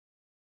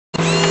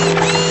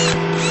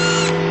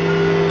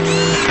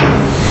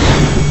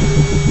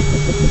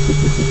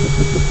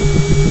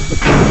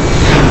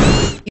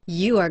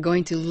You are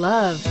going to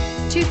love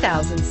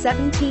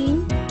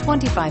 2017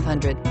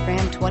 2500.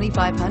 Ram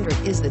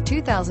 2500 is the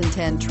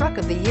 2010 Truck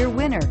of the Year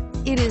winner.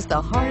 It is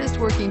the hardest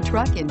working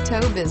truck in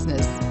tow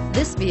business.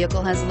 This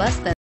vehicle has less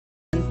than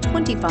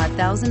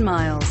 25,000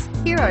 miles.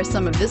 Here are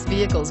some of this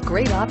vehicle's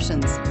great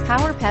options: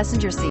 power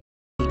passenger seat,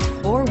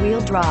 four-wheel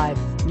drive,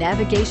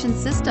 navigation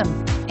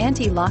system,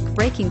 anti-lock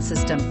braking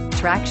system,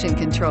 traction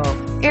control,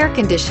 air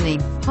conditioning,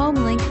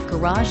 HomeLink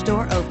garage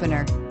door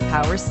opener,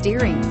 power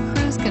steering,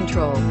 cruise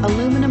control,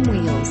 aluminum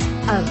wheels.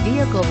 A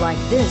vehicle like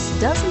this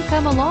doesn't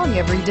come along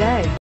every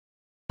day.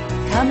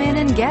 Come in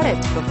and get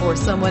it before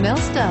someone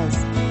else does.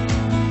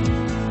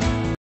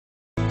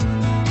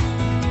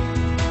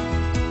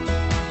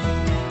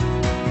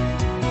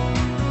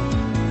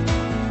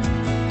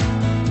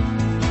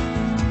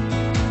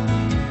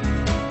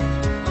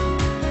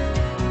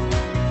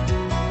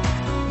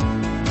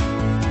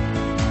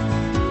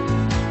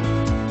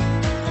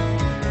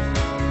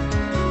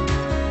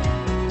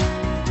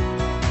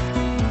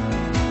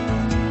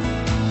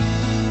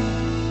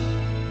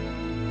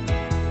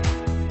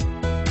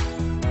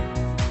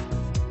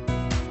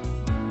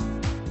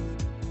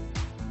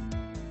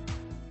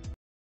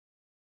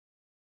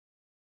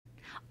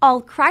 All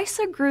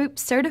Chrysler Group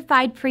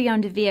certified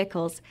pre-owned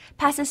vehicles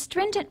pass a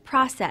stringent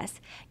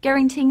process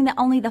guaranteeing that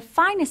only the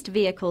finest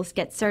vehicles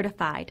get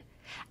certified.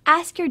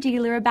 Ask your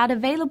dealer about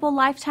available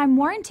lifetime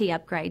warranty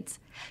upgrades.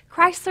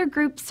 Chrysler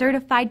Group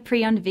certified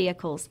pre-owned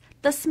vehicles,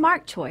 the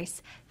smart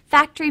choice,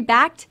 factory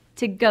backed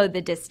to go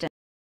the distance.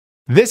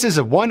 This is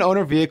a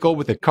one-owner vehicle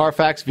with a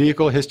Carfax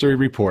Vehicle History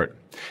Report.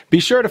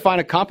 Be sure to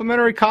find a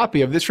complimentary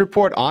copy of this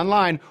report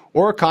online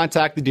or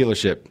contact the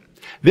dealership.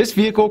 This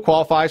vehicle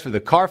qualifies for the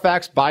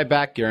Carfax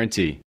Buyback Guarantee.